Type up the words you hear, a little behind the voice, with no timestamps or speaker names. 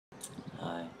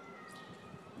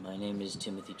My name is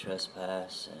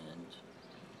Timothytrespas, and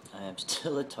I am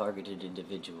still a targeted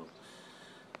individual.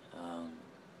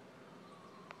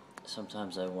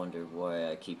 Sometimes I wonder why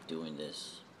I keep doing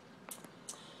this.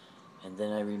 And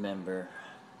then I remember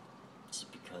it's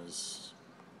because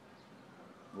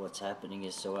what's happening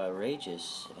is so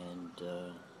outrageous, and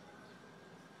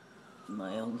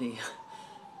my only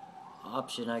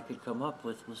option I could come up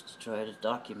with was to try to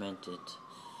document it.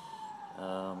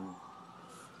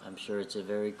 I'm sure it's a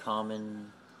very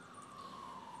common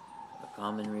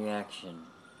reaction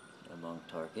among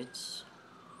targets.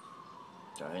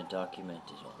 Try and document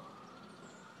it all.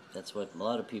 That's what a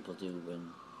lot of people do when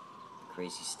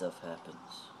crazy stuff happens.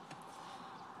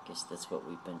 I guess that's what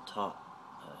we've been taught.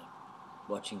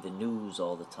 Watching the news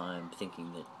all the time,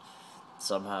 thinking that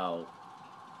somehow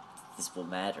this will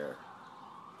matter.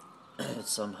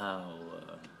 Somehow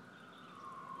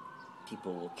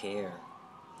people will care,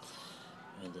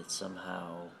 and that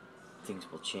somehow things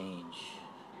will change.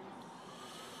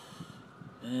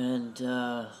 And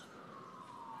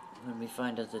when we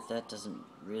find out that that doesn't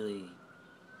really,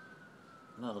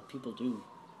 well, people do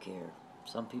care.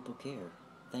 Some people care.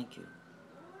 Thank you.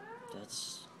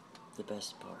 That's the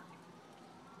best part.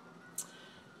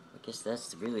 I guess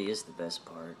that really is the best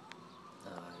part.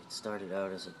 It started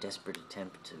out as a desperate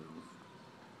attempt to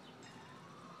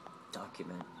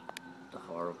document the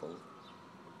horrible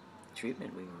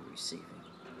treatment we were receiving.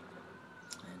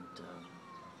 And,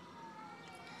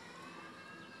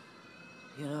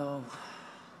 you know,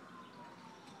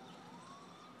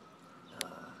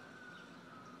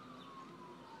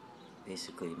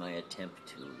 basically my attempt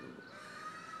to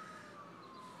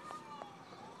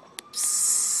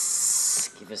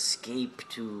give escape,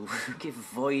 to give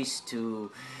voice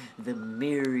to the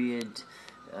myriad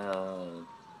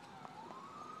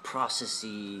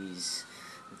processes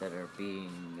that are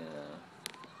being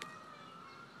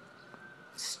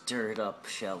stirred up,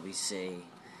 shall we say,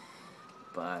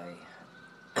 by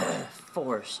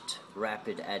forced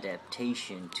rapid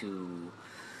adaptation to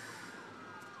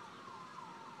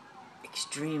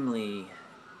extremely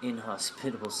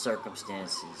inhospitable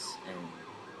circumstances. And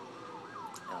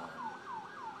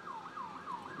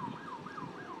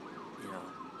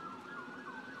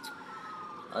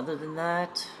other than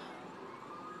that,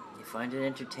 you find it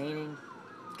entertaining,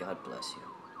 God bless you.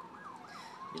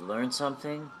 You learn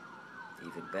something,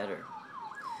 even better.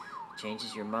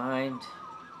 Changes your mind,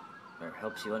 or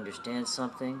helps you understand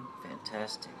something,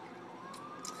 fantastic.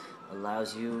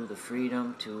 Allows you the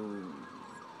freedom to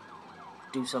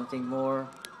do something more,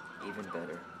 even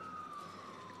better.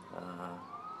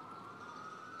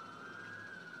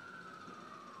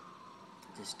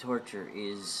 This torture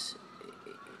is,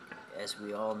 as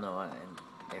we all know, and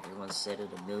everyone's said it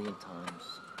a million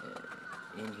times,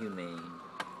 inhumane,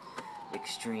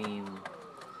 extreme,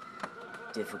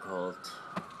 difficult,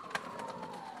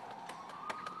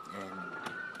 and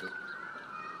it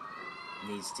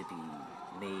needs to be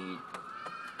made,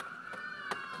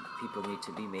 people need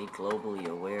to be made globally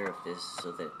aware of this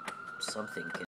so that something can